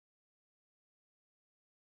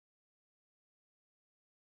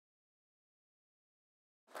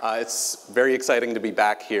It's very exciting to be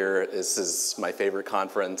back here. This is my favorite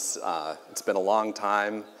conference. It's been a long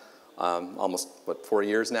time, almost, 4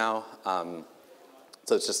 years now?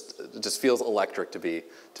 So it just feels electric to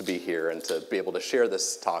be here and to be able to share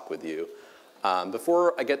this talk with you.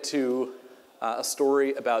 Before I get to a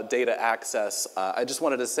story about data access, I just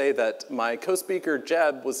wanted to say that my co-speaker,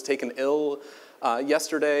 Jeb, was taken ill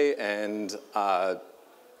yesterday, and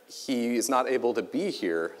he is not able to be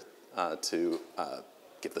here to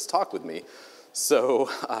give this talk with me. So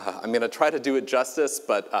I'm going to try to do it justice,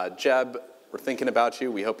 but Jeb, we're thinking about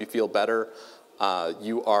you. We hope you feel better.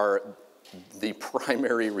 You are the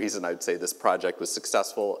primary reason I'd say this project was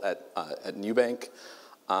successful at Nubank.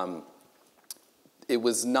 It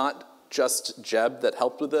was not just Jeb that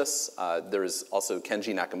helped with this. There's also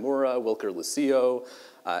Kenji Nakamura, Wilker Lucio,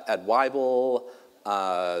 Ed Weibel,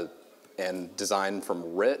 and design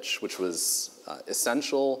from Rich, which was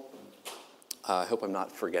essential. I hope I'm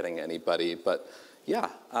not forgetting anybody, but yeah.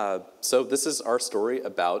 So this is our story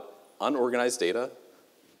about unorganized data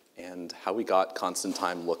and how we got constant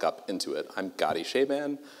time lookup into it. I'm Ghadi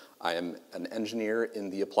Shayban. I am an engineer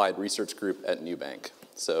in the applied research group at Nubank.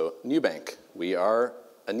 So Nubank, we are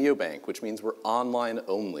a neobank, which means we're online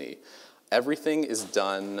only. Everything is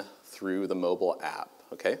done through the mobile app,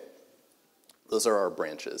 okay? Those are our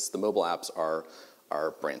branches. The mobile apps are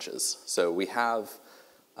our branches. So we have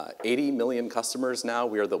 80 million customers now.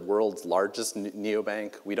 We are the world's largest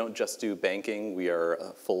neobank. We don't just do banking. We are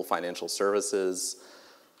full financial services.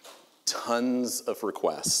 Tons of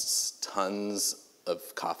requests, tons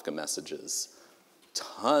of Kafka messages,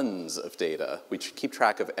 tons of data. We keep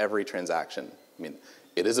track of every transaction. I mean,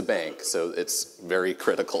 it is a bank, so it's very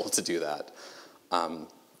critical to do that.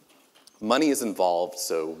 Money is involved,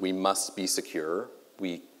 so we must be secure.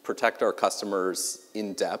 We protect our customers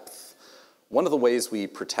in depth. One of the ways we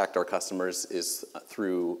protect our customers is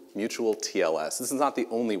through mutual TLS. This is not the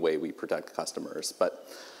only way we protect customers, but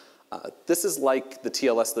this is like the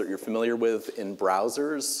TLS that you're familiar with in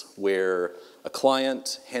browsers, where a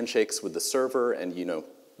client handshakes with the server, and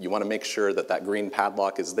you want to make sure that that green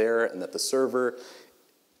padlock is there and that the server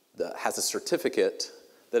has a certificate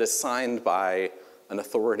that is signed by an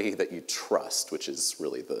authority that you trust, which is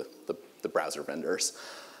really the browser vendors.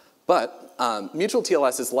 But mutual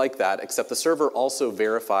TLS is like that, except the server also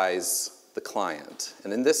verifies the client.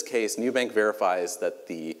 And in this case, Nubank verifies that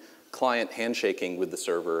the client handshaking with the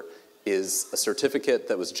server is a certificate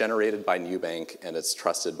that was generated by Nubank and it's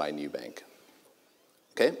trusted by Nubank.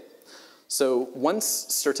 Okay? So once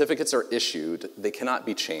certificates are issued, they cannot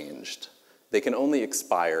be changed. They can only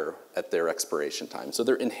expire at their expiration time. So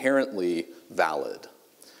they're inherently valid.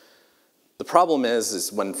 The problem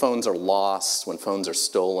is when phones are lost, when phones are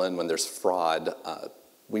stolen, when there's fraud,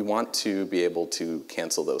 we want to be able to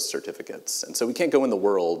cancel those certificates. And so we can't go in the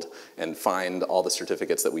world and find all the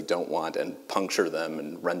certificates that we don't want and puncture them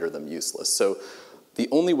and render them useless. So the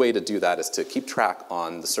only way to do that is to keep track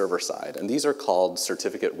on the server side. And these are called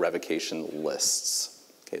certificate revocation lists.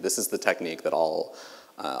 Okay, this is the technique that all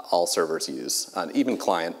servers use. Even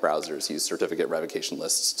client browsers use certificate revocation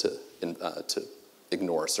lists to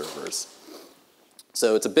ignore servers.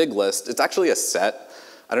 So it's a big list. It's actually a set.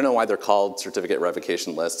 I don't know why they're called certificate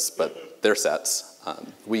revocation lists, but they're sets.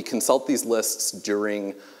 We consult these lists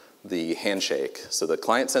during the handshake. So the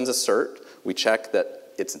client sends a cert. We check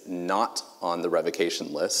that it's not on the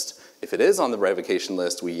revocation list. If it is on the revocation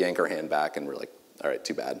list, we yank our hand back and we're like, all right,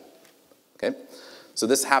 too bad. Okay? So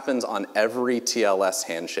this happens on every TLS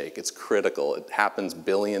handshake. It's critical. It happens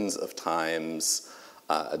billions of times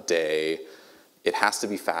a day. It has to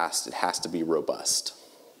be fast. It has to be robust.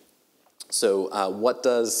 So what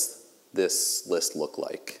does this list look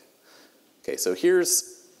like? Okay, so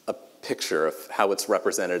here's a picture of how it's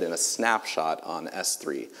represented in a snapshot on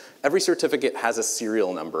S3. Every certificate has a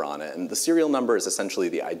serial number on it, and the serial number is essentially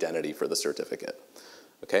the identity for the certificate.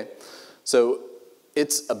 Okay? So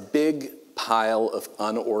it's a big pile of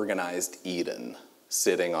unorganized Eden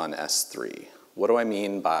sitting on S3. What do I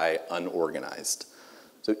mean by unorganized?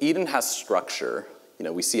 So Eden has structure.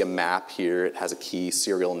 We see a map here. It has a key,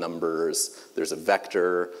 serial numbers. There's a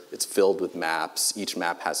vector. It's filled with maps. Each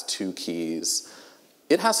map has 2 keys.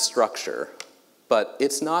 It has structure, but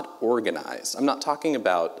it's not organized. I'm not talking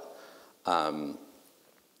about,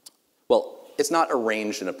 it's not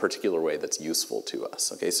arranged in a particular way that's useful to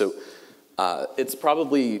us. Okay, so it's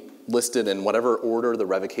probably listed in whatever order the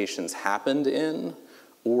revocations happened in,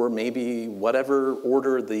 or maybe whatever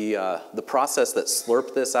order the process that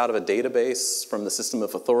slurped this out of a database from the system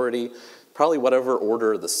of authority, probably whatever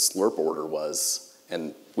order the slurp order was,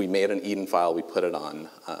 and we made an Eden file, we put it on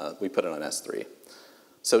S3.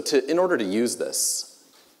 So in order to use this,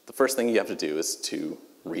 the first thing you have to do is to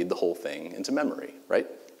read the whole thing into memory, right?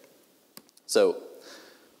 So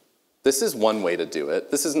this is one way to do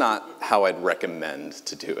it. This is not how I'd recommend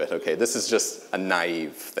to do it, okay? This is just a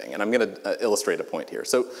naive thing, and I'm going to illustrate a point here.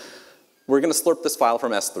 So we're going to slurp this file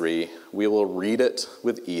from S3. We will read it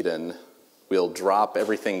with Eden. We'll drop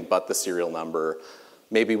everything but the serial number.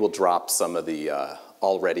 Maybe we'll drop some of the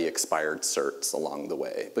already expired certs along the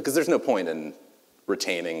way, because there's no point in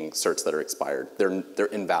retaining certs that are expired. They're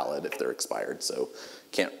invalid if they're expired, so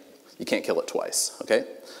you can't kill it twice, okay?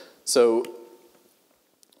 So,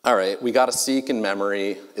 all right, we got a seek in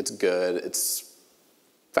memory. It's good. It's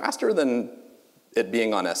faster than it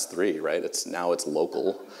being on S3, right? Now it's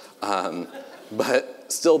local. But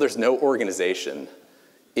still, there's no organization.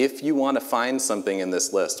 If you want to find something in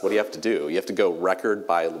this list, what do you have to do? You have to go record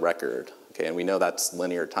by record, okay? And we know that's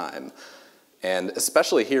linear time. And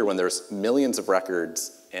especially here when there's millions of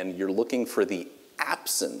records and you're looking for the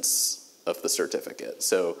absence of the certificate.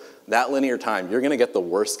 So that linear time, you're going to get the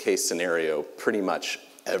worst case scenario pretty much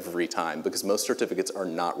every time because most certificates are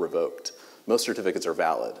not revoked. Most certificates are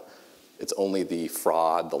valid. It's only the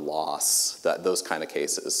fraud, the loss, those kind of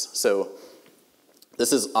cases. So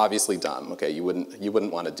this is obviously dumb, okay? You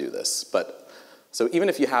wouldn't want to do this. But so even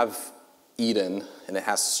if you have Eden and it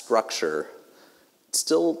has structure, it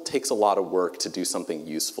still takes a lot of work to do something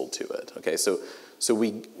useful to it, okay? So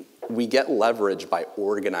we get leverage by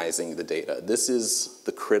organizing the data. This is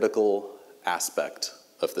the critical aspect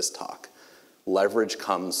of this talk. Leverage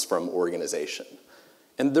comes from organization.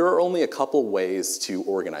 And there are only a couple ways to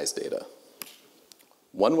organize data.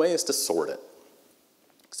 One way is to sort it.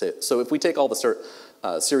 So if we take all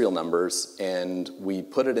the serial numbers and we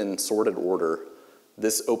put it in sorted order,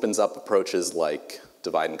 this opens up approaches like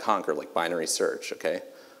divide and conquer, like binary search, okay?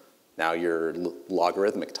 Now you're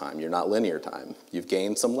logarithmic time, you're not linear time. You've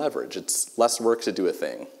gained some leverage. It's less work to do a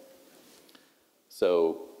thing.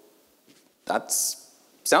 So that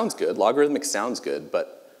sounds good, logarithmic sounds good,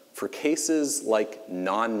 but for cases like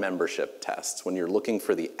non-membership tests, when you're looking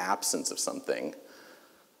for the absence of something,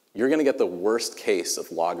 you're gonna get the worst case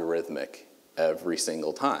of logarithmic every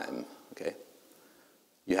single time, okay?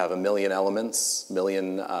 You have a million elements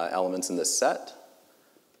in this set.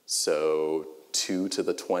 So 2 to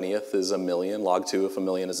the 20th is a million, log 2 if a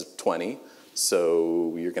million is 20.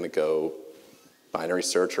 So you're gonna go binary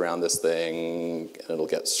search around this thing, and it'll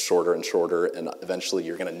get shorter and shorter, and eventually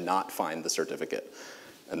you're gonna not find the certificate,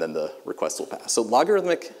 and then the request will pass. So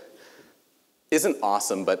logarithmic isn't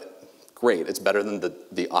awesome, but great. It's better than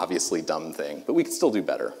the obviously dumb thing, but we can still do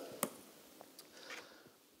better.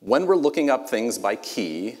 When we're looking up things by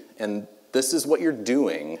key, and this is what you're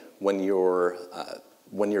doing when you're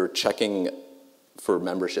checking for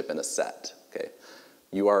membership in a set, okay?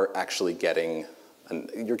 You are actually getting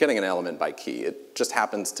an element by key. It just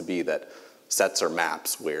happens to be that sets are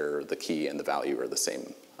maps where the key and the value are the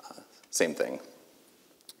same thing.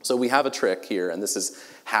 So we have a trick here, and this is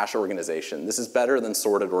hash organization. This is better than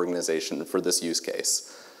sorted organization for this use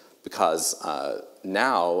case because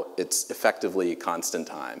now it's effectively constant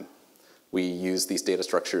time. We use these data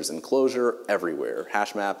structures in Clojure everywhere.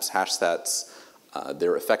 Hash maps, hash sets,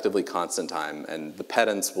 they're effectively constant time, and the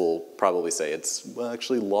pedants will probably say it's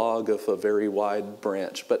actually log of a very wide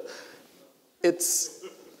branch, but it's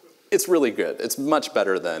really good. It's much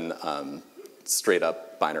better than straight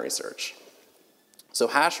up binary search. So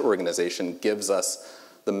hash organization gives us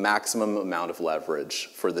the maximum amount of leverage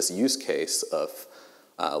for this use case of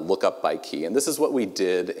lookup by key. And this is what we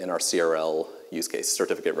did in our CRL use case,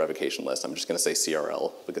 certificate revocation list. I'm just gonna say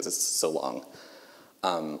CRL because it's so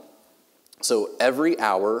long. So every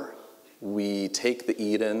hour, we take the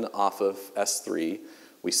Eden off of S3,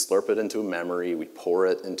 we slurp it into a memory, we pour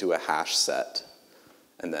it into a hash set,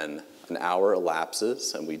 and then an hour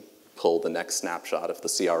elapses and we pull the next snapshot of the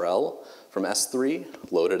CRL from S3,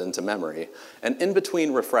 load it into memory. And in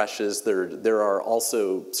between refreshes, there are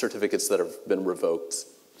also certificates that have been revoked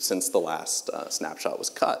since the last snapshot was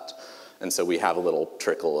cut. And so we have a little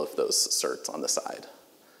trickle of those certs on the side.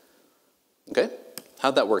 Okay,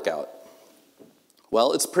 how'd that work out?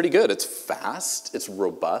 Well, it's pretty good. It's fast, it's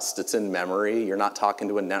robust, it's in memory. You're not talking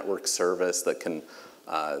to a network service that can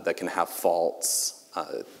have faults.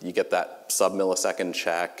 You get that sub-millisecond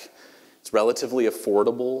check. It's relatively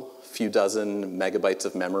affordable, a few dozen megabytes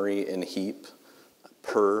of memory in heap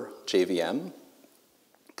per JVM.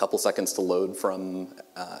 A couple seconds to load from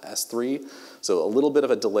S3. So a little bit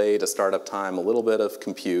of a delay to startup time, a little bit of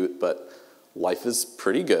compute, but life is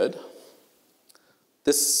pretty good.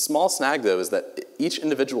 This small snag, though, is that each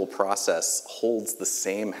individual process holds the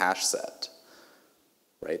same hash set,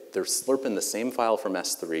 right? They're slurping the same file from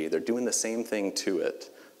S3. They're doing the same thing to it.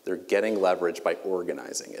 They're getting leverage by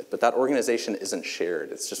organizing it. But that organization isn't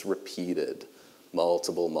shared. It's just repeated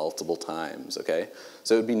multiple times, okay?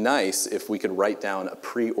 So it would be nice if we could write down a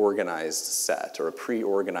pre-organized set or a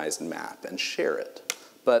pre-organized map and share it.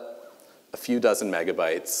 But a few dozen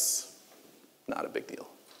megabytes, not a big deal.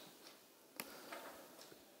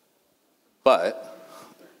 But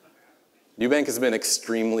Nubank has been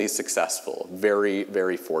extremely successful,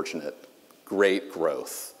 very fortunate, great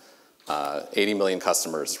growth. 80 million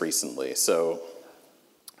customers recently. So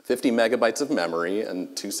 50 megabytes of memory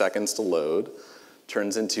and 2 seconds to load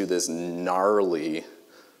turns into this gnarly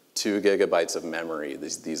 2 gigabytes of memory,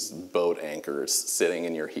 these boat anchors sitting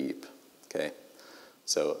in your heap, okay?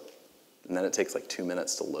 So, and then it takes like 2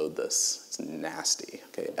 minutes to load this. It's nasty,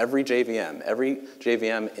 okay? Every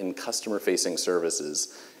JVM in customer-facing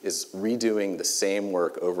services is redoing the same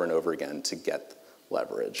work over and over again to get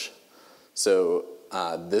leverage. So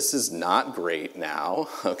this is not great now,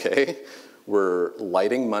 okay? We're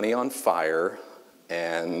lighting money on fire,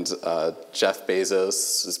 and Jeff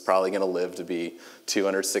Bezos is probably gonna live to be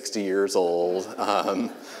 260 years old.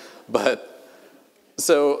 But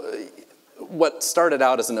so what started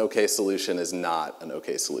out as an okay solution is not an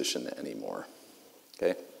okay solution anymore,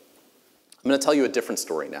 okay? I'm gonna tell you a different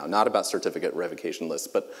story now, not about certificate revocation lists,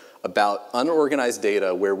 but about unorganized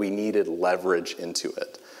data where we needed leverage into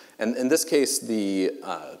it. And in this case, you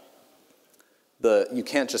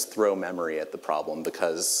can't just throw memory at the problem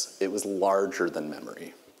because it was larger than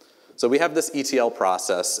memory. So we have this ETL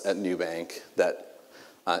process at Nubank that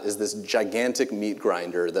is this gigantic meat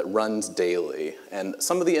grinder that runs daily. And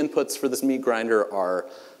some of the inputs for this meat grinder are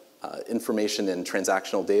information in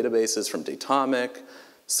transactional databases from Datomic.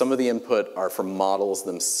 Some of the input are from models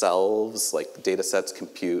themselves, like datasets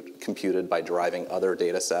computed by deriving other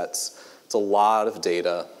datasets. It's a lot of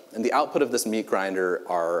data. And the output of this meat grinder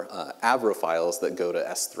are Avro files that go to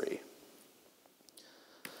S3.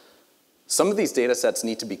 Some of these data sets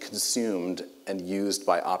need to be consumed and used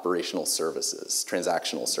by operational services,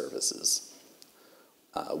 transactional services.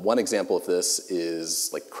 One example of this is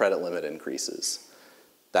like credit limit increases.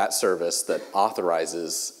 That service that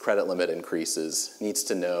authorizes credit limit increases needs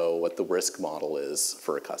to know what the risk model is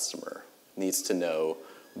for a customer, needs to know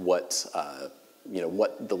what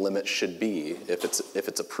the limit should be if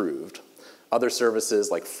it's approved. Other services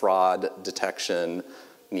like fraud detection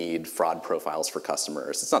need fraud profiles for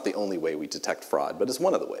customers. It's not the only way we detect fraud, but it's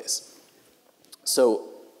one of the ways. So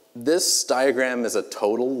this diagram is a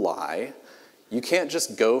total lie. You can't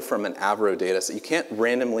just go from an Avro data set. You can't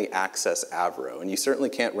randomly access Avro, and you certainly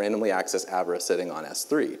can't randomly access Avro sitting on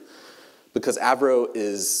S3, because Avro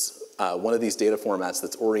is one of these data formats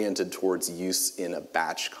that's oriented towards use in a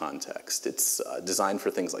batch context. It's designed for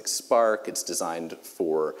things like Spark. It's designed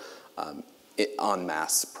for en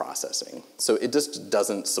masse processing. So it just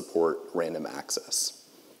doesn't support random access.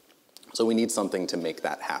 So we need something to make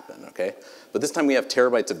that happen, okay? But this time we have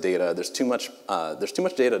terabytes of data. There's too much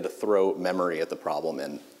data to throw memory at the problem,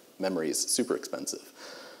 and memory is super expensive.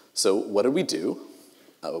 So what did we do?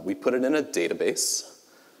 We put it in a database.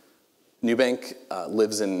 Nubank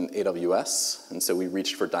lives in AWS, and so we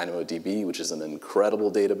reached for DynamoDB, which is an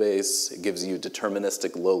incredible database. It gives you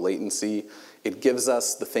deterministic low latency. It gives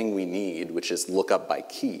us the thing we need, which is lookup by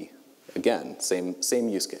key. Again, same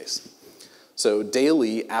use case. So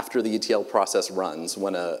daily, after the ETL process runs,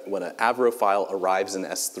 when an Avro file arrives in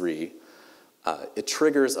S3, it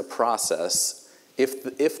triggers a process.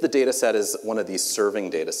 If the data set is one of these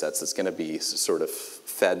serving data sets that's going to be sort of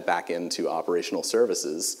fed back into operational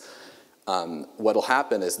services, what will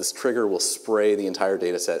happen is this trigger will spray the entire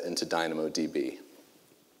data set into DynamoDB.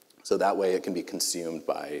 So that way it can be consumed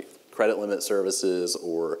by credit limit services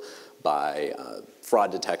or by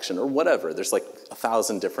fraud detection or whatever. There's like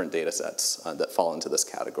 1,000 different data sets that fall into this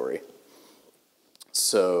category.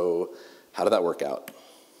 So how did that work out?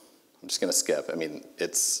 I'm just going to skip. I mean,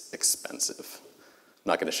 it's expensive. I'm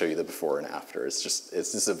not going to show you the before and after. It's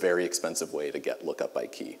just a very expensive way to get lookup by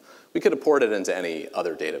key. We could have poured it into any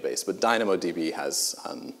other database, but DynamoDB has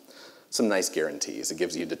some nice guarantees. It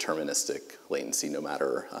gives you deterministic latency no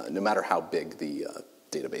matter how big the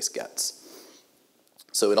database gets.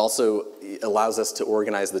 So it also allows us to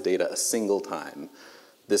organize the data a single time.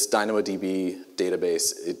 This DynamoDB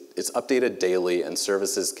database, it's updated daily, and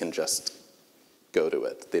services can just go to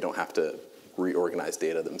it. They don't have to reorganize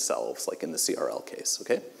data themselves, like in the CRL case,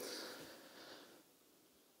 okay?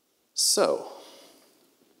 So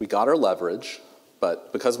we got our leverage,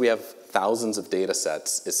 but because we have thousands of data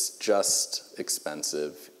sets, it's just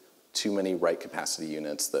expensive. Too many write capacity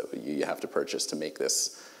units that you have to purchase to make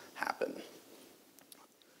this happen.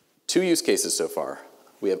 2 use cases so far.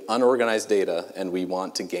 We have unorganized data, and we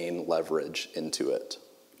want to gain leverage into it.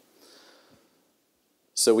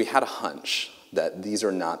 So we had a hunch that these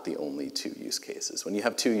are not the only 2 use cases. When you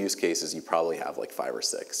have 2 use cases, you probably have like 5 or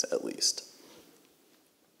 6 at least.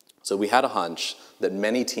 So we had a hunch that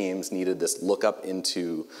many teams needed this lookup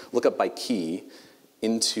by key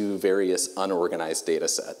into various unorganized data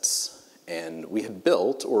sets. And we had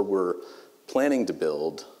built, or were planning to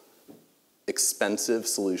build, expensive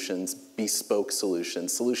solutions, bespoke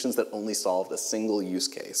solutions, solutions that only solved a single use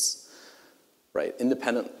case, right?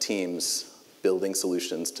 Independent teams building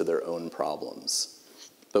solutions to their own problems.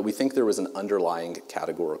 But we think there was an underlying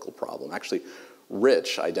categorical problem. Actually,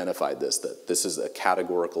 Rich identified this, that this is a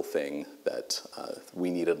categorical thing that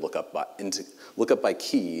we needed lookup by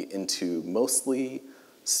key into mostly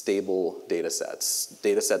stable data sets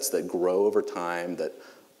that grow over time, that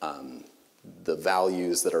the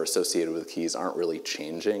values that are associated with keys aren't really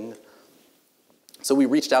changing. So we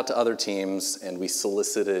reached out to other teams and we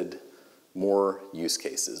solicited more use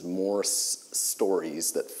cases, more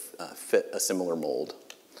stories that fit a similar mold.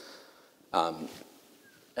 And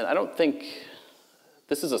I don't think,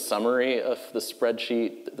 this is a summary of the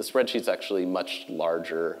spreadsheet. The spreadsheet's actually much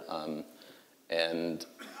larger, and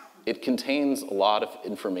it contains a lot of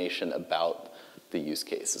information about the use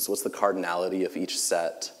cases. What's the cardinality of each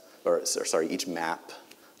set, or sorry, each map?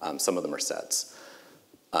 Some of them are sets.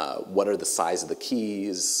 What are the size of the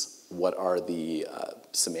keys? What are the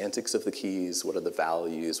semantics of the keys? What are the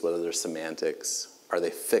values? What are their semantics? Are they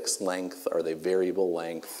fixed length? Are they variable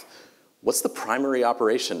length? What's the primary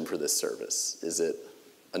operation for this service? Is it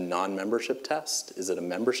a non-membership test? Is it a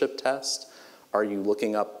membership test? Are you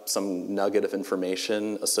looking up some nugget of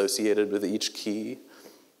information associated with each key?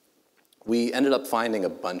 We ended up finding a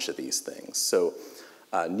bunch of these things. So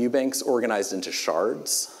Nubank's organized into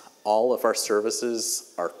shards. All of our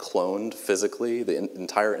services are cloned physically. The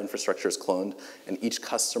entire infrastructure is cloned, and each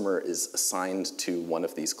customer is assigned to one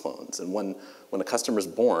of these clones. And when a customer is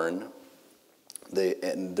born,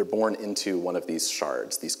 they're born into one of these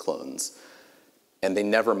shards, these clones, and they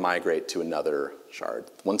never migrate to another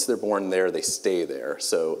shard. Once they're born there, they stay there.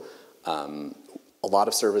 So a lot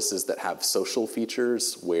of services that have social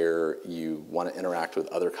features where you want to interact with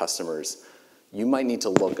other customers, you might need to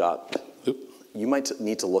look up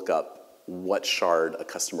what shard a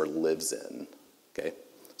customer lives in, okay?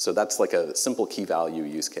 So that's like a simple key value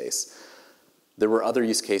use case. There were other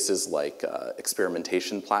use cases like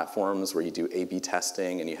experimentation platforms where you do A/B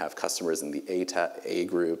testing and you have customers in the A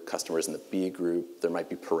group, customers in the B group. There might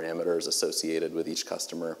be parameters associated with each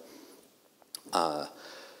customer.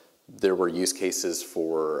 There were use cases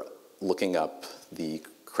for looking up the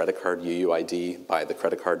credit card UUID by the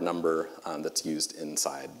credit card number that's used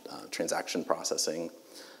inside transaction processing.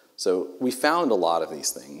 So we found a lot of these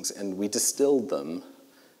things and we distilled them.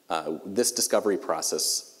 This discovery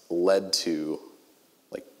process led to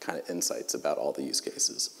like kind of insights about all the use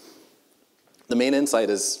cases. The main insight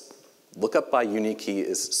is lookup by unique key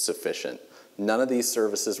is sufficient. None of these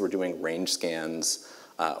services were doing range scans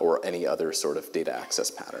or any other sort of data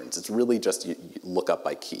access patterns. It's really just lookup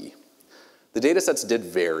by key. The data sets did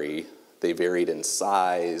vary. They varied in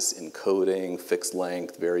size, encoding, fixed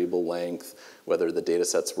length, variable length, whether the data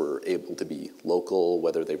sets were able to be local,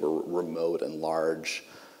 whether they were remote and large.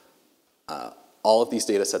 All of these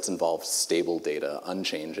data sets involved stable data,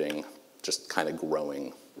 unchanging, just kind of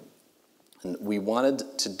growing. And we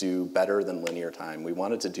wanted to do better than linear time. We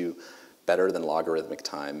wanted to do better than logarithmic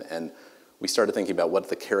time. And we started thinking about what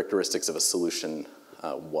the characteristics of a solution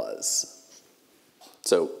was.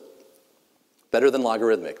 So better than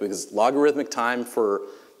logarithmic, because logarithmic time for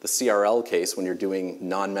the CRL case when you're doing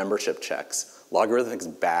non-membership checks, logarithmic's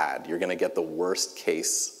bad. You're gonna get the worst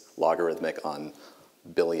case logarithmic on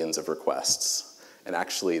billions of requests. And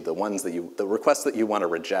actually the requests that you want to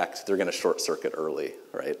reject, they're gonna short circuit early,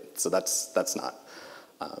 right? So that's not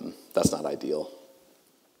ideal.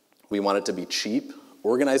 We want it to be cheap,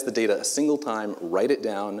 organize the data a single time, write it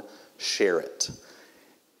down, share it.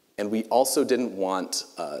 And we also didn't want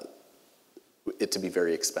it to be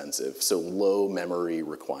very expensive, so low memory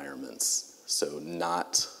requirements. So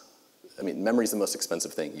memory is the most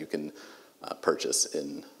expensive thing you can purchase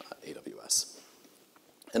in AWS.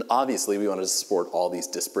 And obviously, we wanted to support all these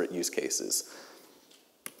disparate use cases.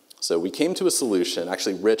 So we came to a solution.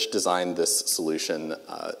 Actually, Rich designed this solution.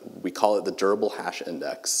 We call it the durable hash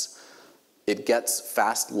index. It gets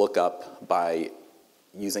fast lookup by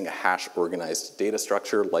using a hash-organized data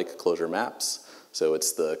structure like Clojure maps. So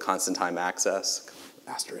it's the constant time access,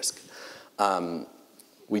 asterisk.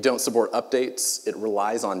 We don't support updates. It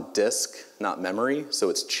relies on disk, not memory, so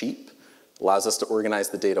it's cheap. Allows us to organize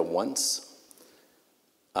the data once.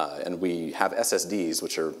 And we have SSDs,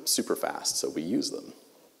 which are super fast, so we use them.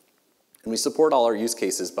 And we support all our use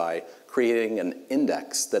cases by creating an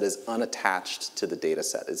index that is unattached to the data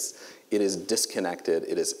set. It is disconnected,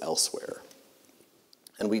 it is elsewhere.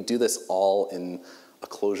 And we do this all in a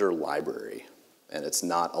Clojure library, and it's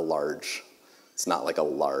not like a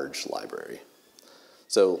large library.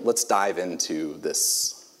 So let's dive into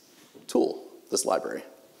this tool, this library.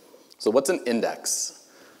 So what's an index?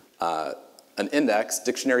 An index,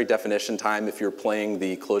 dictionary definition time, if you're playing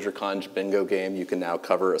the Clojure Conj bingo game, you can now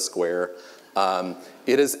cover a square.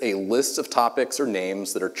 It is a list of topics or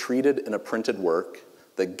names that are treated in a printed work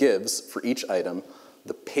that gives, for each item,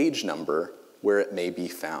 the page number where it may be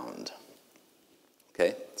found.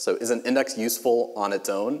 Okay, so is an index useful on its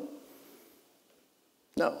own?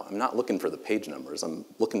 No, I'm not looking for the page numbers. I'm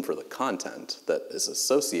looking for the content that is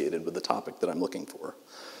associated with the topic that I'm looking for.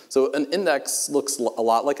 So an index looks a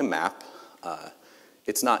lot like a map.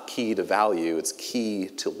 It's not key to value, it's key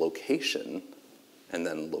to location, and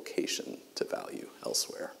then location to value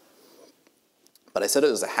elsewhere. But I said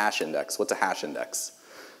it was a hash index. What's a hash index?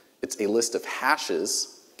 It's a list of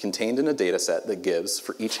hashes contained in a data set that gives,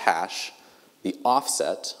 for each hash, the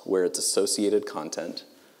offset where its associated content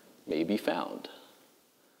may be found.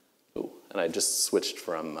 Ooh, and I just switched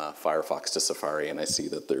from Firefox to Safari, and I see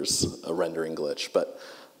that there's a rendering glitch. But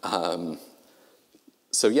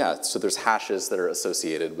so there's hashes that are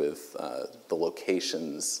associated with the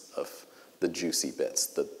locations of the juicy bits,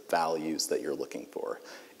 the values that you're looking for.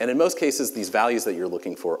 And in most cases, these values that you're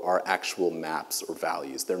looking for are actual maps or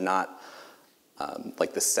values. They're not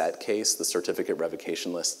like the set case, the certificate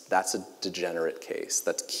revocation list. That's a degenerate case.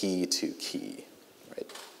 That's key to key,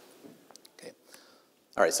 right? Okay.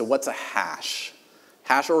 All right, so what's a hash?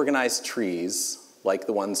 Hash-organized trees, like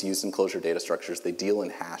the ones used in Clojure data structures, they deal in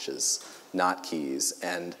hashes, not keys.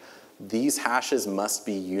 And these hashes must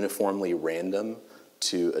be uniformly random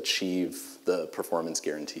to achieve the performance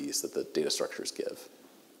guarantees that the data structures give.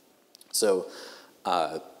 So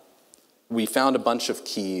we found a bunch of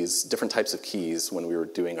keys, different types of keys, when we were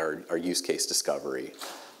doing our use case discovery.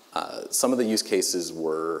 Some of the use cases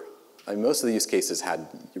most of the use cases had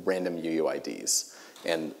random UUIDs.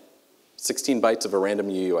 And 16 bytes of a random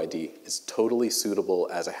UUID is totally suitable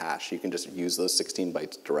as a hash. You can just use those 16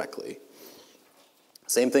 bytes directly.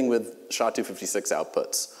 Same thing with SHA-256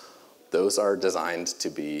 outputs. Those are designed to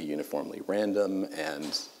be uniformly random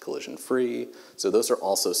and collision-free, so those are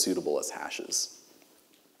also suitable as hashes.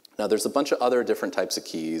 Now there's a bunch of other different types of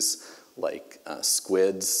keys, like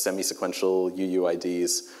squids, semi-sequential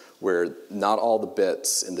UUIDs, where not all the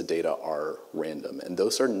bits in the data are random, and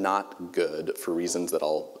those are not good for reasons that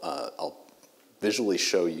I'll visually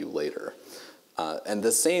show you later. And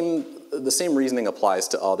the same reasoning applies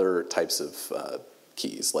to other types of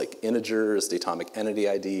keys, like integers, datomic entity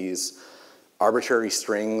IDs, arbitrary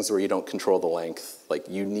strings where you don't control the length. Like,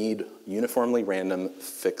 you need uniformly random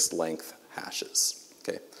fixed length hashes,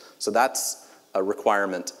 okay? So that's a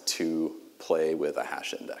requirement to play with a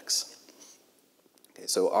hash index. Okay,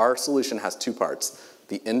 so our solution has two parts: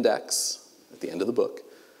 the index at the end of the book,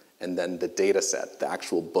 and then the data set, the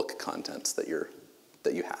actual book contents that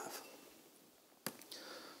you have.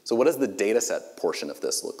 So what does the data set portion of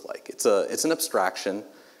this look like? It's an abstraction.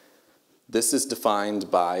 This is defined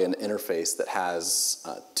by an interface that has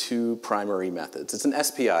two primary methods. It's an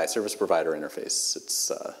SPI, service provider interface.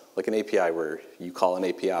 It's like an API where you call an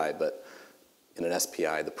API, but in an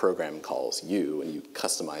SPI, the program calls you, and you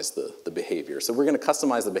customize the behavior. So we're going to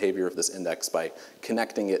customize the behavior of this index by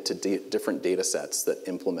connecting it to different data sets that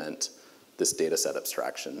implement this data set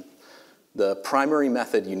abstraction. The primary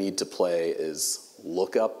method you need to play is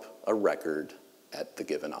look up a record at the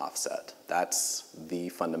given offset. That's the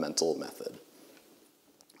fundamental method.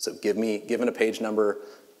 So given a page number,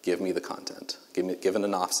 give me the content. Given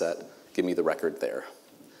an offset, give me the record there.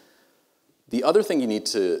 The other thing you need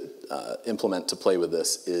to implement to play with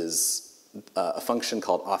this is a function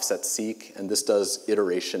called offset seek, and this does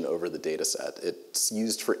iteration over the data set. It's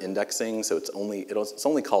used for indexing, so it's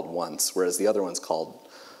only called once, whereas the other one's called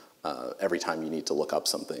every time you need to look up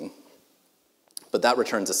something. But that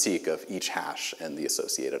returns a seek of each hash and the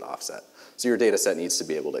associated offset. So your data set needs to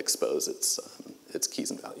be able to expose its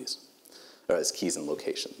keys and values, or its keys and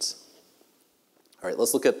locations. All right,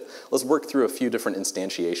 let's work through a few different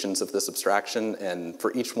instantiations of this abstraction, and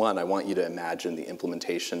for each one, I want you to imagine the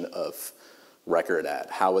implementation of record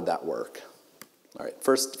at. How would that work? All right,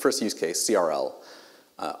 first use case, CRL.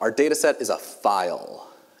 Our data set is a file,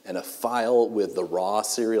 and a file with the raw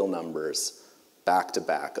serial numbers back to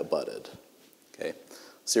back abutted. Okay.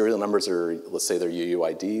 Serial numbers are, let's say they're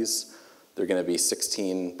UUIDs. They're going to be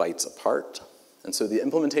 16 bytes apart. And so the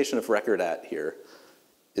implementation of record at here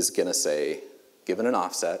is going to say, given an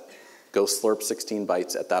offset, go slurp 16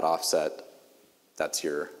 bytes at that offset. That's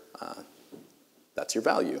your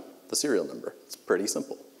value, the serial number. It's pretty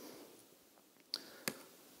simple.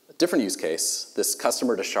 A different use case, this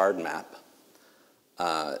customer to shard map.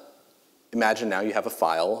 Imagine now you have a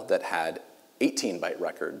file that had 18-byte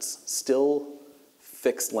records, still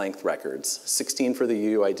fixed length records, 16 for the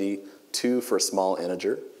UUID, 2 for a small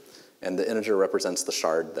integer, and the integer represents the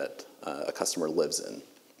shard that a customer lives in.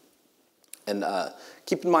 And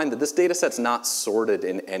keep in mind that this data set's not sorted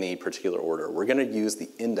in any particular order. We're going to use the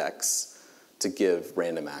index to give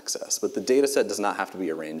random access, but the data set does not have to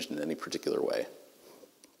be arranged in any particular way.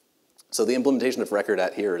 So the implementation of record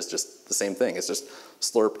at here is just the same thing. It's just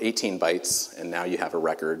slurp 18 bytes, and now you have a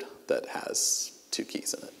record that has 2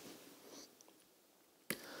 keys in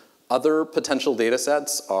it. Other potential data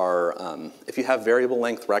sets are, if you have variable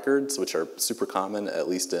length records, which are super common, at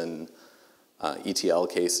least in ETL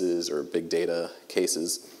cases or big data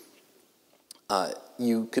cases,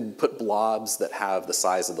 you could put blobs that have the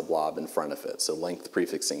size of the blob in front of it, so length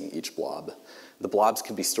prefixing each blob. The blobs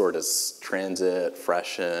can be stored as transit,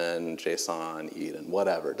 freshen, JSON, Eden,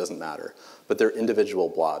 whatever, it doesn't matter. But they're individual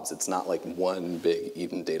blobs. It's not like one big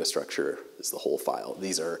even data structure is the whole file.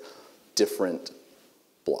 These are different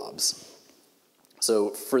blobs. So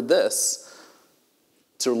for this,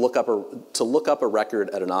 to look up a record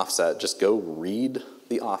at an offset, just go read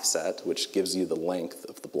the offset, which gives you the length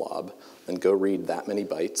of the blob, then go read that many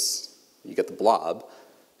bytes, you get the blob,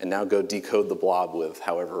 and now go decode the blob with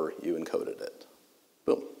however you encoded it.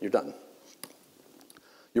 Boom, you're done.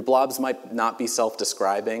 Your blobs might not be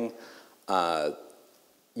self-describing.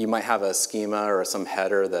 You might have a schema or some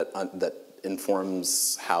header that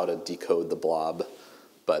informs how to decode the blob,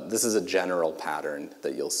 but this is a general pattern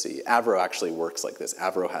that you'll see. Avro actually works like this.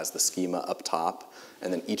 Avro has the schema up top,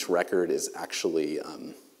 and then each record is actually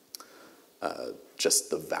just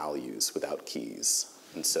the values without keys.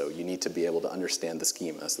 And so you need to be able to understand the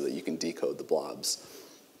schema so that you can decode the blobs.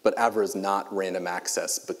 But Avro is not random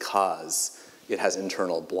access because it has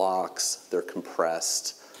internal blocks, they're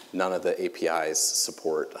compressed, none of the APIs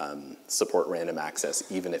support random access,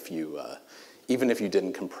 even if you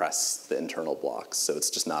didn't compress the internal blocks. So it's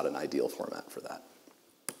just not an ideal format for that.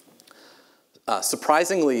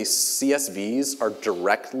 Surprisingly, CSVs are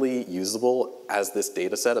directly usable as this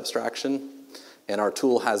dataset abstraction, and our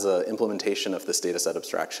tool has an implementation of this dataset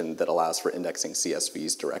abstraction that allows for indexing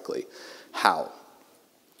CSVs directly. How?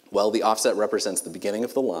 Well, the offset represents the beginning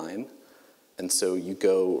of the line, and so you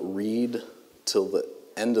go read till the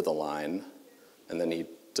end of the line, and then you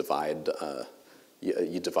divide the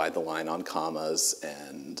line on commas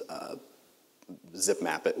and zip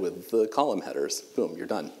map it with the column headers. Boom, you're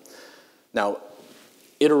done. Now,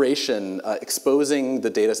 iteration, exposing the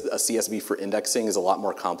data, a CSV for indexing is a lot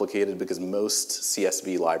more complicated because most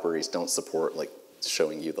CSV libraries don't support like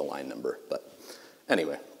showing you the line number. But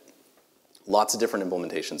anyway, lots of different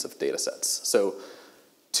implementations of data sets. So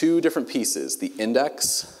 2 different pieces, the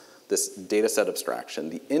index, this data set abstraction.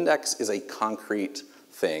 The index is a concrete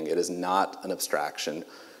thing. It is not an abstraction.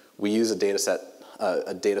 We use a data set,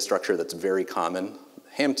 a data structure that's very common,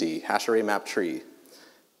 HAMT, hash array map tree.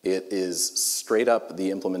 It is straight up the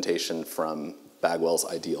implementation from Bagwell's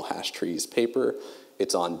ideal hash trees paper.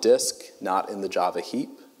 It's on disk, not in the Java heap.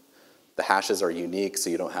 The hashes are unique, so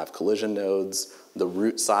you don't have collision nodes. The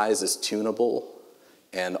root size is tunable,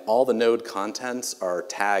 and all the node contents are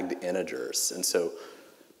tagged integers. And so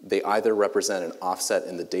they either represent an offset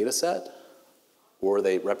in the data set, or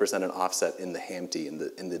they represent an offset in the HAMT, in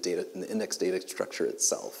the index data structure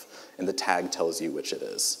itself. And the tag tells you which it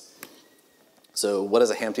is. So what does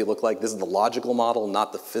a HAMT look like? This is the logical model,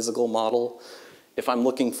 not the physical model. If I'm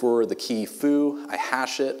looking for the key foo, I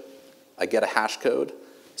hash it, I get a hash code,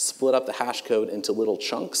 split up the hash code into little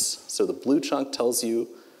chunks. So the blue chunk tells you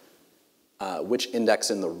which index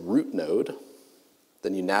in the root node.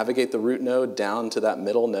 Then you navigate the root node down to that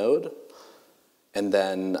middle node. And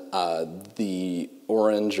then the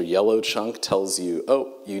orange or yellow chunk tells you,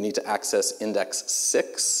 oh, you need to access index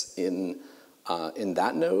 6 in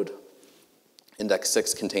that node. Index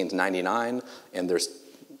 6 contains 99, and there's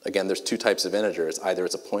 2 types of integers. Either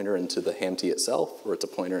it's a pointer into the HAMT itself, or it's a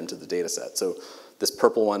pointer into the data set. So this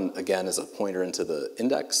purple one, again, is a pointer into the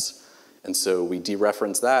index. And so we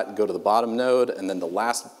dereference that, go to the bottom node, and then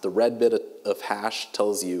the red bit of hash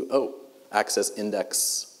tells you, oh, access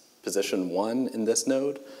index position 1 in this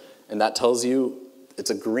node. And that tells you it's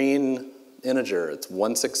a green integer, it's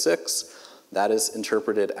 166. That is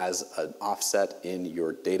interpreted as an offset in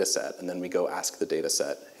your data set. And then we go ask the data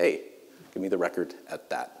set, hey, give me the record at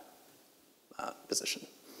that position.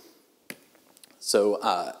 So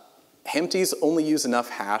Hampties only use enough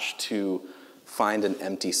hash to find an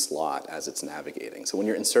empty slot as it's navigating. So when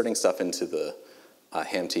you're inserting stuff into the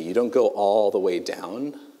Hampty, you don't go all the way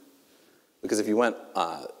down, because if you went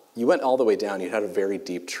all the way down, you'd have a very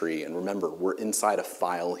deep tree. And remember, we're inside a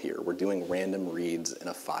file here. We're doing random reads in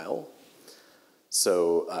a file.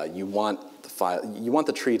 So you want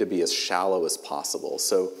the tree to be as shallow as possible.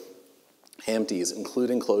 So Hampties,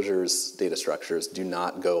 including Clojure's data structures, do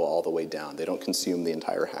not go all the way down. They don't consume the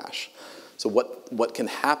entire hash. So what can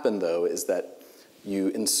happen, though, is that you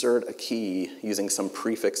insert a key using some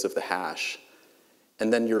prefix of the hash,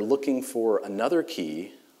 and then you're looking for another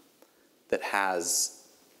key that has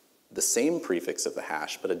the same prefix of the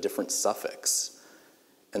hash, but a different suffix.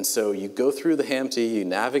 And so you go through the Hampty, you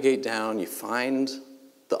navigate down, you find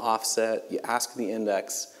the offset, you ask the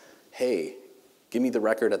index, hey, give me the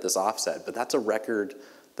record at this offset, but that's a record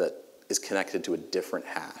that is connected to a different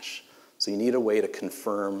hash. So you need a way to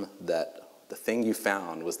confirm that the thing you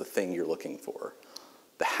found was the thing you're looking for.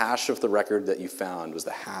 The hash of the record that you found was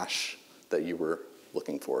the hash that you were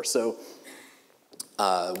looking for. So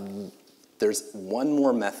there's one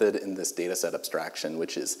more method in this dataset abstraction,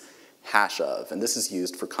 which is hash of, and this is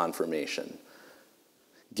used for confirmation.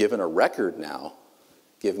 Given a record now,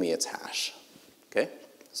 give me its hash, okay?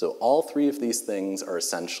 So all three of these things are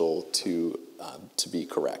essential to be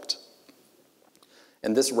correct.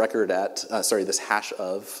 And this this hash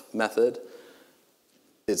of method,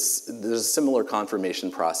 there's a similar confirmation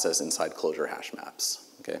process inside Clojure hash maps,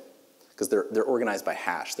 okay? Because they're organized by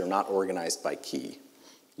hash, they're not organized by key.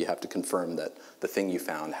 You have to confirm that the thing you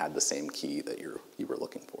found had the same key that you were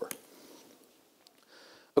looking for.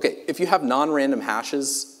 Okay, if you have non-random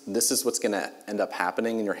hashes, this is what's gonna end up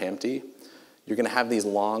happening in your Hampty. You're gonna have these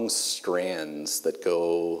long strands that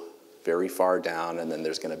go very far down, and then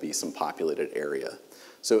there's gonna be some populated area.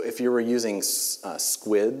 So if you were using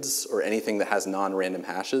squids or anything that has non-random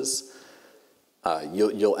hashes,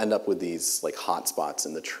 you'll end up with these like hotspots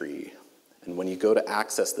in the tree. And when you go to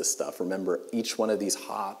access this stuff, remember each one of these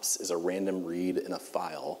hops is a random read in a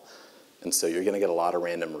file. And so you're gonna get a lot of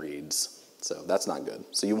random reads. So that's not good.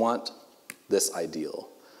 So you want this ideal.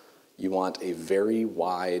 You want a very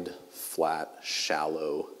wide, flat,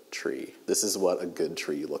 shallow tree. This is what a good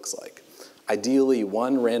tree looks like. Ideally,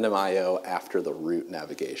 one random IO after the root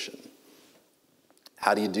navigation.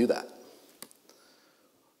 How do you do that?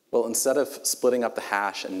 Well, instead of splitting up the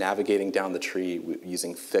hash and navigating down the tree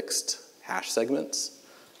using fixed hash segments,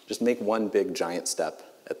 just make one big giant step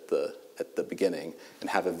at the beginning and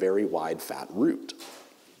have a very wide, fat root.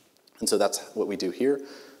 And so that's what we do here.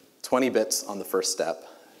 20 bits on the first step,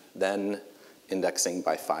 then indexing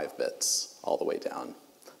by 5 bits all the way down.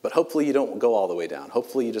 But hopefully you don't go all the way down.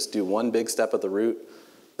 Hopefully you just do one big step at the root,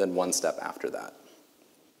 then one step after that.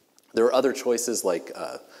 There are other choices like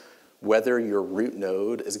whether your root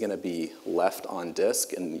node is gonna be left on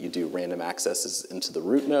disk and you do random accesses into the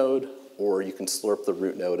root node, or you can slurp the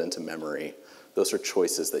root node into memory. Those are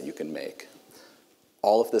choices that you can make.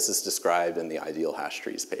 All of this is described in the Ideal Hash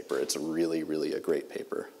Trees paper. It's really, really a great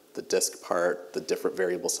paper. The disk part, the different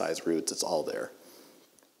variable size roots, it's all there.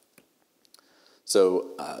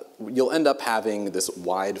 So you'll end up having this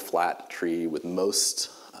wide, flat tree with most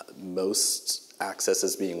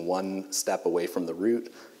accesses being one step away from the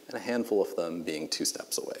root and a handful of them being 2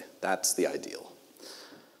 steps away. That's the ideal.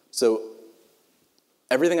 So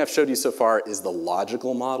everything I've showed you so far is the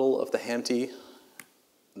logical model of the Hampty.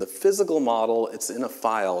 The physical model, it's in a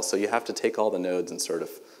file, so you have to take all the nodes and sort of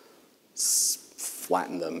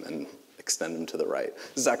flatten them and extend them to the right.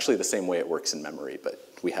 This is actually the same way it works in memory, but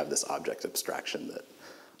we have this object abstraction that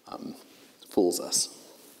fools us.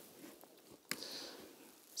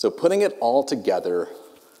 So putting it all together,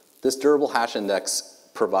 this durable hash index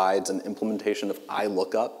provides an implementation of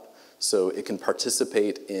iLookup, so it can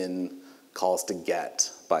participate in calls to get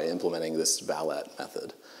by implementing this valet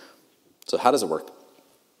method. So how does it work?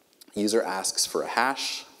 User asks for a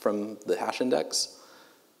hash from the hash index.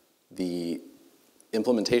 The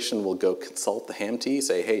implementation will go consult the Hampty,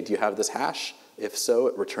 say, hey, do you have this hash? If so,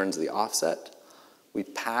 it returns the offset. We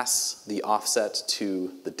pass the offset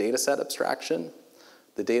to the dataset abstraction.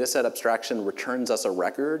 The dataset abstraction returns us a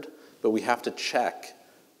record, but we have to check,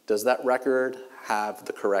 does that record have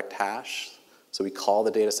the correct hash? So we call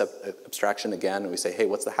the dataset abstraction again, and we say, hey,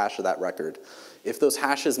 what's the hash of that record? If those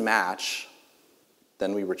hashes match,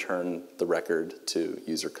 then we return the record to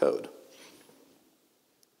user code.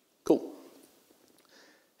 Cool.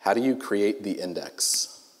 How do you create the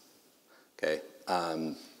index? Okay,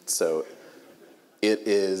 so it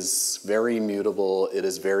is very mutable, it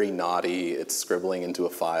is very naughty, it's scribbling into a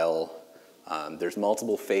file. There's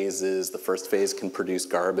multiple phases. The first phase can produce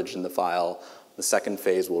garbage in the file. The second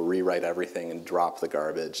phase will rewrite everything and drop the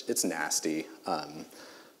garbage. It's nasty,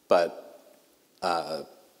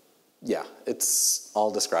 yeah, it's all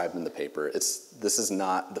described in the paper. This is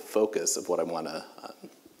not the focus of what I want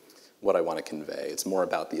to convey. It's more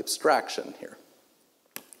about the abstraction here.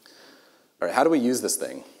 All right, how do we use this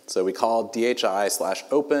thing? So we call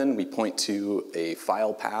dhi/open. We point to a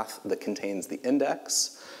file path that contains the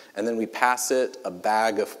index, and then we pass it a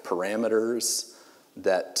bag of parameters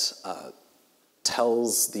that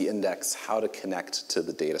tells the index how to connect to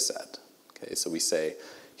the data set. Okay, so we say,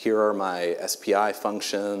 here are my SPI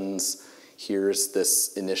functions, here's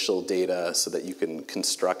this initial data so that you can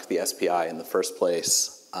construct the SPI in the first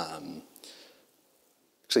place.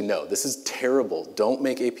 Actually, no, this is terrible. Don't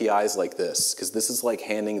make APIs like this, because this is like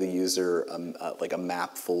handing the user like a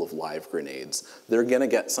map full of live grenades. They're gonna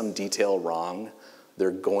get some detail wrong. They're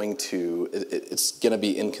going to, it's gonna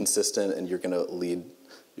be inconsistent, and you're gonna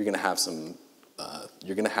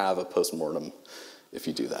have a postmortem if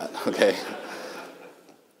you do that, okay?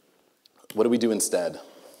 What do we do instead?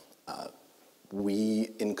 We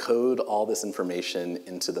encode all this information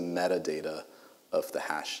into the metadata of the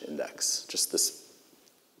hash index, just this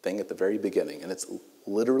thing at the very beginning, and it's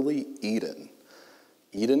literally Eden.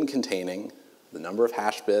 Eden containing the number of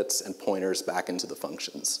hash bits and pointers back into the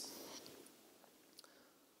functions.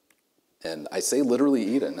 And I say literally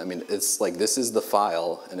Eden. I mean, it's like this is the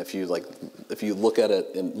file, and if you look at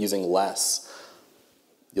it using less,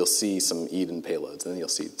 you'll see some Eden payloads, and then you'll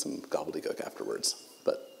see some gobbledygook afterwards.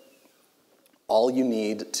 But all you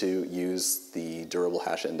need to use the durable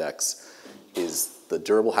hash index is the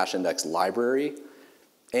durable hash index library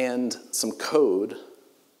and some code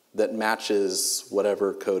that matches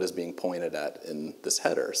whatever code is being pointed at in this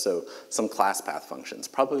header. So some class path functions,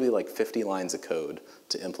 probably like 50 lines of code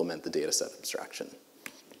to implement the dataset abstraction.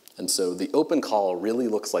 And so the open call really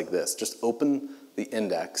looks like this. Just open the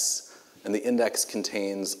index, and the index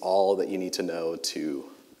contains all that you need to know to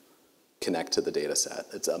connect to the data set.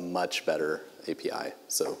 It's a much better API,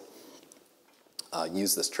 so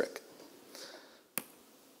use this trick.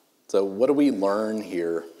 So what do we learn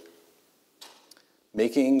here?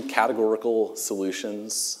 Making categorical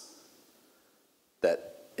solutions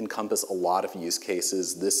that encompass a lot of use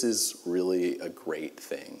cases, this is really a great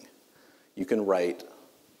thing. You can write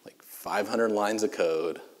like 500 lines of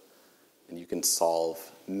code, and you can solve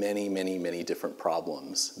many, many, many different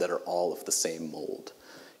problems that are all of the same mold.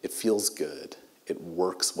 It feels good. It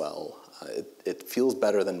works well. It feels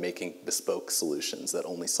better than making bespoke solutions that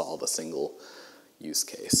only solve a single use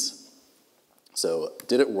case. So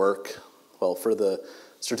did it work? Well, for the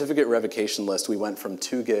certificate revocation list, we went from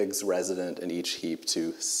 2 gigs resident in each heap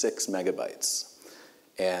to 6 megabytes.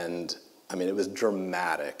 And I mean, it was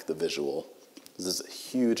dramatic, the visual. This is a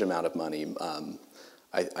huge amount of money.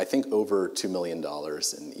 I think over $2 million in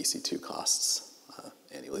EC2 costs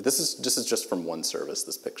annually. This is just from one service,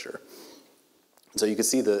 this picture. So you can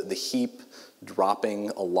see the heap dropping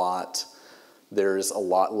a lot. There's a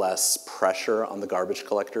lot less pressure on the garbage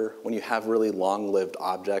collector. When you have really long-lived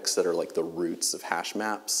objects that are like the roots of hash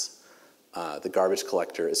maps, the garbage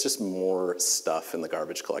collector, it's just more stuff in the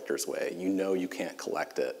garbage collector's way. You know you can't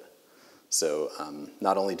collect it. So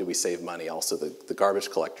not only do we save money, also the garbage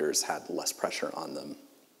collectors had less pressure on them.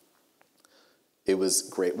 It was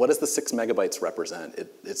great. What does the 6 megabytes represent?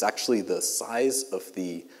 It's actually the size of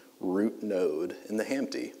the root node in the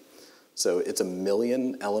Hampty. So it's 1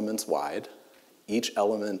 million elements wide. Each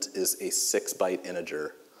element is a 6-byte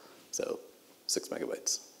integer. So 6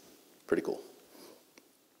 megabytes. Pretty cool.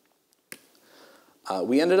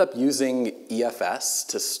 We ended up using EFS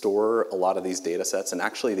to store a lot of these data sets, and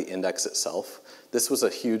actually the index itself. This was a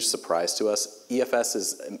huge surprise to us. EFS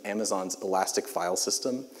is Amazon's elastic file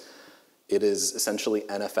system. It is essentially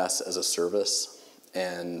NFS as a service,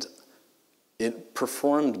 and it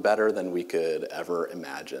performed better than we could ever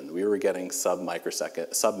imagine. We were getting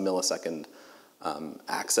sub-millisecond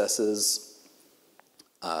accesses.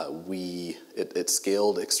 It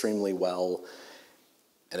scaled extremely well,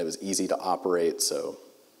 and it was easy to operate, so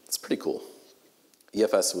it's pretty cool.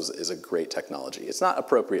 EFS is a great technology. It's not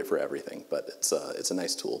appropriate for everything, but it's a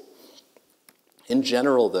nice tool. In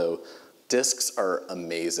general, though, disks are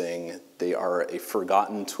amazing. They are a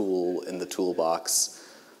forgotten tool in the toolbox.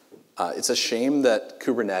 It's a shame that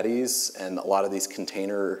Kubernetes and a lot of these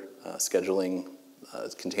container scheduling,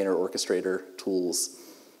 container orchestrator tools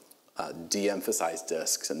de-emphasize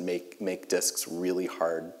disks and make disks really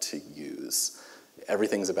hard to use.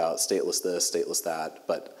 Everything's about stateless this, stateless that,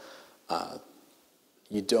 but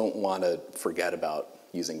you don't want to forget about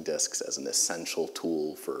using disks as an essential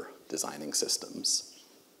tool for designing systems.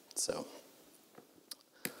 So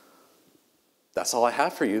that's all I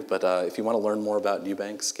have for you, but if you want to learn more about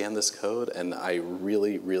Nubank, scan this code, and I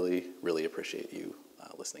really, really, really appreciate you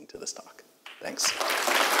listening to this talk. Thanks.